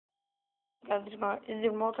guys, this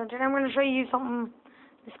is Molten. Today I'm going to show you something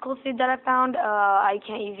exclusive that I found. I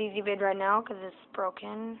can't use EasyVid right now because it's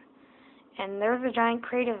broken. And there's a giant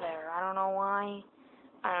crater there. I don't know why.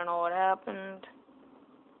 I don't know what happened.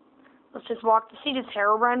 Let's just walk to see this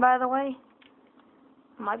Herobrine, by the way.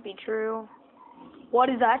 Might be true. What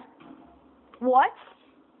is that? What?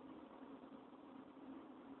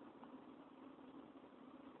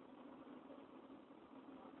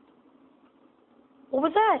 What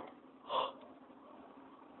was that?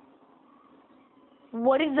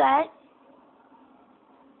 What is that?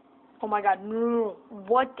 Oh my god, no.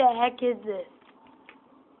 What the heck is this?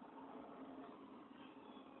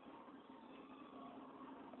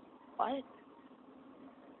 What?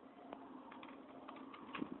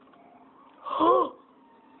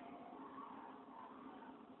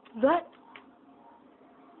 That?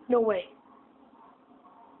 No way.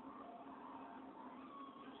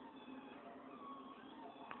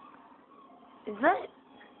 Is that?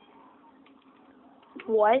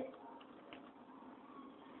 What?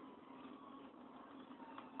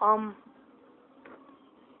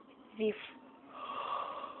 The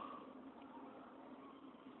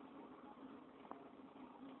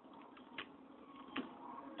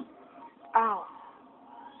Ow.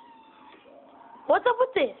 What's up with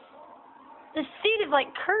this? This seed is like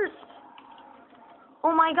cursed.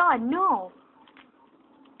 Oh my god, no.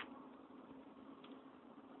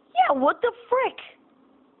 Yeah, what the frick?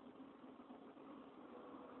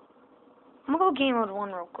 I'm gonna go game mode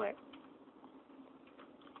 1 real quick.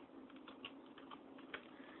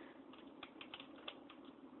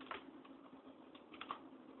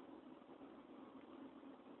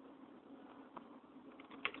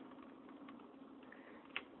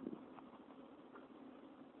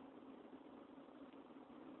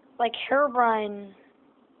 Like Herobrine.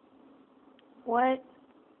 What?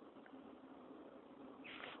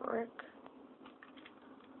 Frick.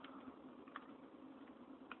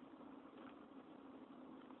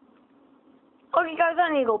 Okay guys,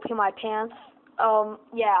 I need to go pee my pants.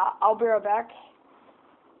 Yeah, I'll be right back.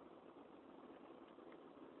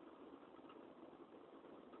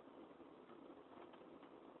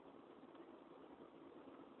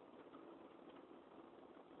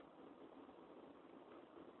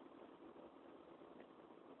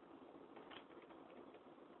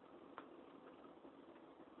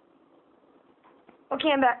 Okay,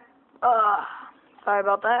 I'm back. Sorry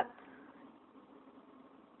about that.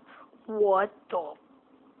 What the?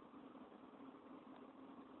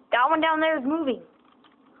 That one down there is moving.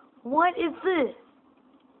 What is this?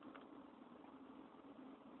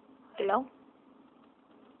 Hello?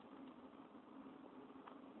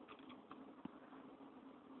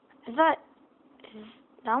 That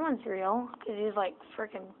one's real, because he's like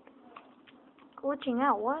freaking glitching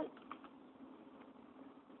out. What?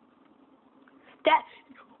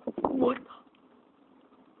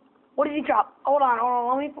 What did he drop? Hold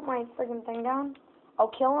on, let me put my freaking thing down. I'll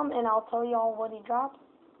kill him and I'll tell you all what he dropped.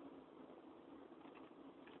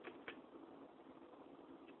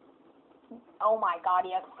 Oh my god,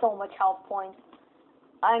 he has so much health points.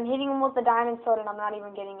 I'm hitting him with the diamond sword and I'm not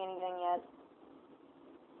even getting anything yet.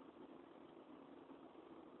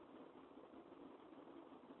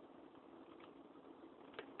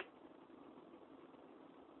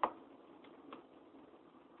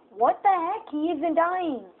 What the heck? He isn't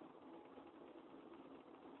dying.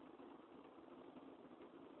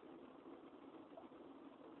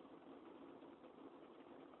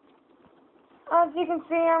 As you can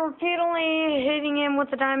see, I'm repeatedly hitting him with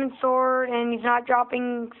the diamond sword, and he's not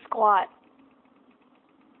dropping squat.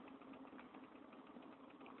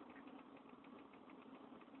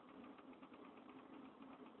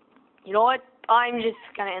 You know what? I'm just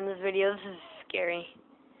gonna end this video. This is scary.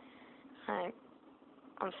 Alright.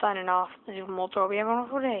 I'm signing off. This is Molto. We have a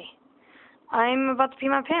wonderful day. I'm about to pee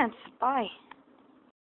my pants. Bye.